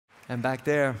And back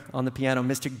there on the piano,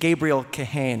 Mr. Gabriel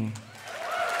Kahane.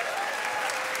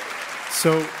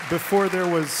 So before there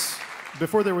was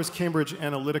Cambridge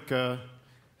Analytica,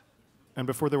 and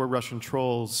before there were Russian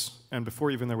trolls, and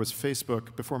before even there was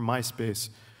Facebook, before MySpace,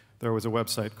 there was a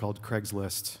website called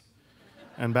Craigslist.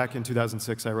 And back in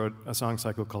 2006, I wrote a song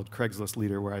cycle called Craigslist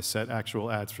Leader, where I set actual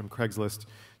ads from Craigslist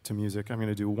to music. I'm going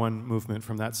to do one movement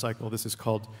from that cycle. This is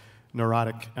called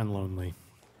Neurotic and Lonely.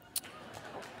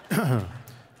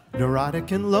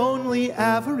 Neurotic and lonely,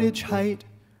 average height,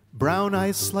 brown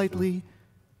eyes slightly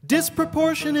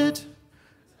disproportionate,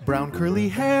 brown curly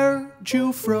hair,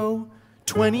 Jew fro,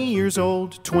 20 years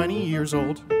old, 20 years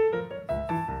old.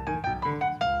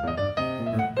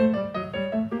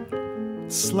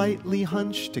 Slightly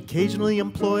hunched, occasionally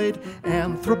employed,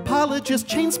 anthropologist,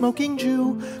 chain-smoking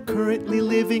Jew, currently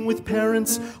living with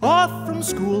parents, off from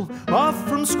school, off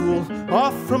from school,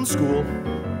 off from school,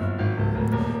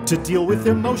 to deal with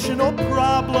emotional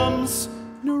problems,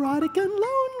 neurotic and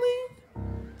lonely,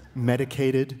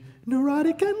 medicated,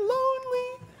 neurotic and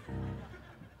lonely,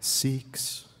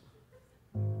 seeks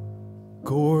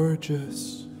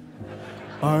gorgeous,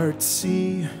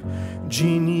 artsy,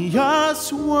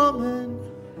 genius woman,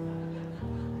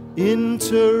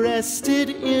 interested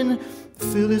in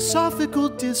philosophical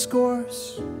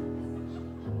discourse,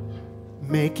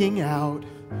 making out,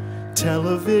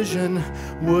 television,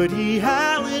 Woody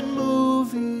Allen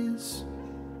movies,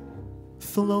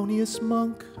 Thelonious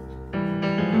Monk,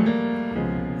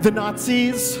 the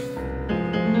Nazis,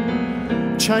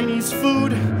 Chinese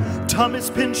food, Thomas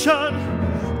Pynchon,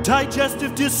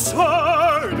 digestive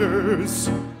disorders,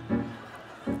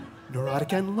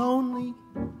 neurotic and lonely,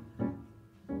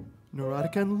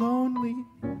 neurotic and lonely,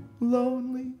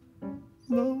 lonely,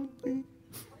 lonely.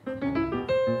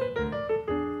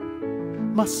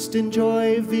 Must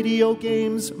enjoy video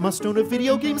games, must own a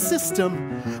video game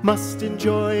system. Must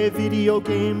enjoy video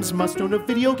games, must own a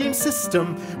video game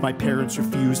system. My parents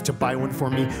refuse to buy one for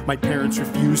me. My parents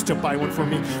refuse to buy one for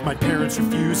me. My parents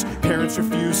refuse, parents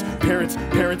refuse, parents,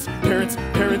 parents, parents,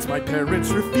 parents. My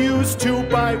parents refuse to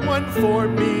buy one for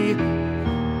me.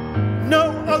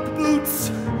 No Ugg boots,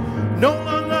 no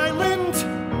Long Island.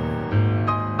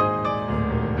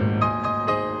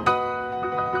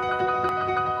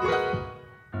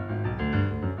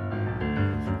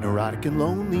 Neurotic and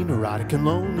lonely, neurotic and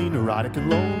lonely, neurotic and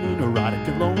lonely, neurotic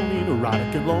and lonely,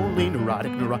 neurotic and lonely,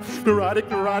 neurotic, neurotic, neurotic,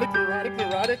 neurotic, neurotic,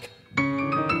 neurotic.